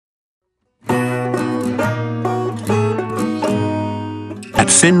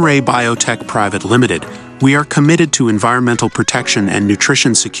FINRAY Biotech Private Limited, we are committed to environmental protection and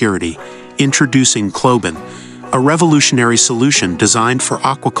nutrition security, introducing CLOBEN, a revolutionary solution designed for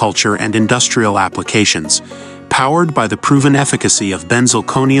aquaculture and industrial applications. Powered by the proven efficacy of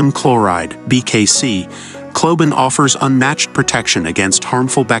benzalkonium chloride, BKC, CLOBEN offers unmatched protection against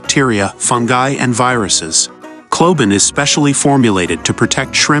harmful bacteria, fungi, and viruses. CLOBEN is specially formulated to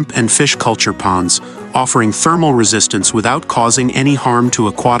protect shrimp and fish culture ponds, offering thermal resistance without causing any harm to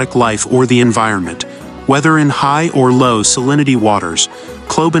aquatic life or the environment. Whether in high or low salinity waters,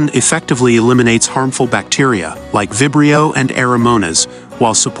 CLOBEN effectively eliminates harmful bacteria like Vibrio and Aeromonas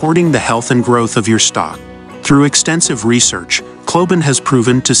while supporting the health and growth of your stock. Through extensive research, CLOBEN has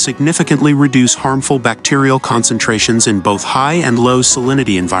proven to significantly reduce harmful bacterial concentrations in both high and low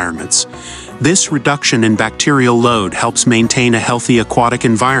salinity environments. This reduction in bacterial load helps maintain a healthy aquatic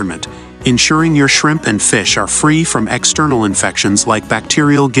environment, ensuring your shrimp and fish are free from external infections like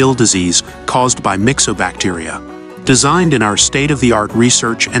bacterial gill disease caused by myxobacteria. Designed in our state-of-the-art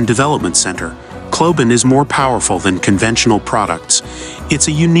research and development center, CLOBEN is more powerful than conventional products. It's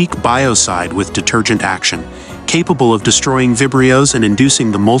a unique biocide with detergent action, capable of destroying vibrios and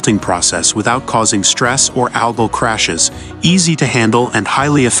inducing the molting process without causing stress or algal crashes. Easy to handle and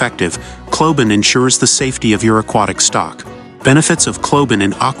highly effective, CLOBEN ensures the safety of your aquatic stock. Benefits of CLOBEN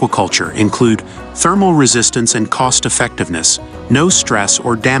in aquaculture include thermal resistance and cost-effectiveness, no stress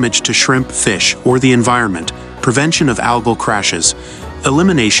or damage to shrimp, fish, or the environment, prevention of algal crashes,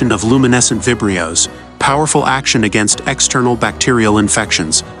 elimination of luminescent vibrios, powerful action against external bacterial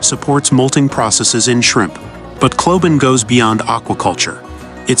infections, supports molting processes in shrimp. But CLOBEN goes beyond aquaculture.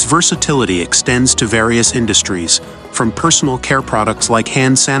 Its versatility extends to various industries, from personal care products like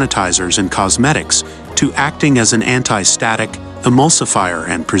hand sanitizers and cosmetics, to acting as an anti-static, emulsifier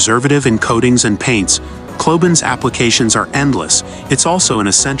and preservative in coatings and paints. CLOBEN's applications are endless. It's also an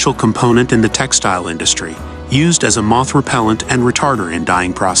essential component in the textile industry, used as a moth repellent and retarder in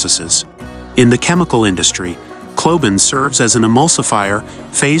dyeing processes. In the chemical industry, CLOBEN serves as an emulsifier,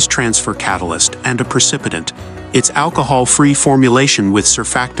 phase transfer catalyst, and a precipitant. Its alcohol-free formulation with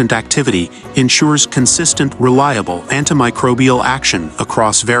surfactant activity ensures consistent, reliable antimicrobial action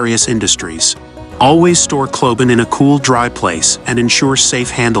across various industries. Always store CLOBEN in a cool, dry place and ensure safe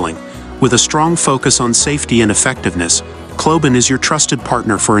handling. With a strong focus on safety and effectiveness, CLOBEN is your trusted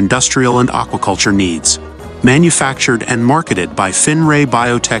partner for industrial and aquaculture needs. Manufactured and marketed by FINRAY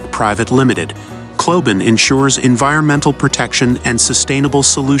Biotech Private Limited, CLOBEN ensures environmental protection and sustainable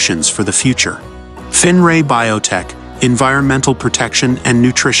solutions for the future. FINRAY Biotech, environmental protection and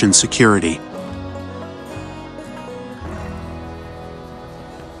nutrition security.